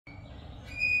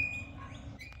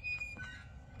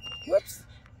Whoops.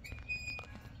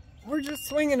 We're just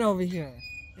swinging over here.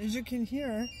 As you can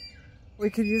hear, we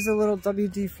could use a little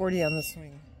WD-40 on the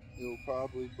swing. It'll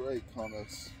probably break on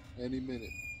us any minute.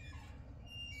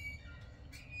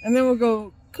 And then we'll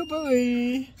go,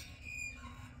 kabooey.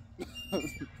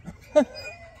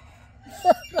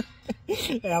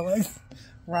 Alex,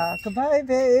 rock-a-bye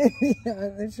baby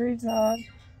on the treetop.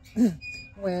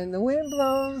 When the wind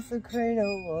blows, the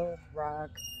cradle will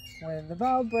rock. When the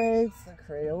bough breaks, the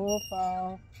cradle will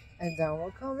fall. And down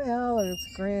will come Alex,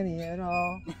 granny and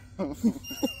all.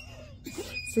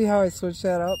 See how I switched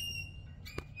that up?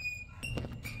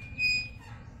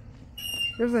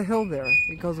 There's a hill there.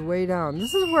 It goes way down.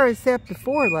 This is where I sat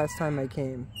before last time I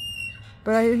came.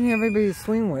 But I didn't have anybody to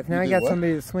swing with. Now I got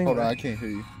somebody to swing with. Hold on, I can't hear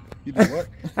you. You did what?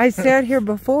 I sat here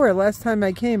before last time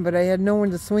I came, but I had no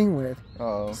one to swing with.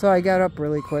 Oh. So I got up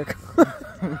really quick.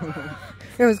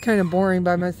 It was kind of boring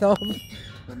by myself.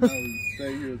 Well, now we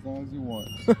stay here as long as you want.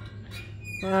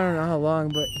 I don't know how long,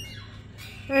 but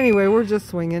anyway, we're just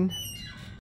swinging.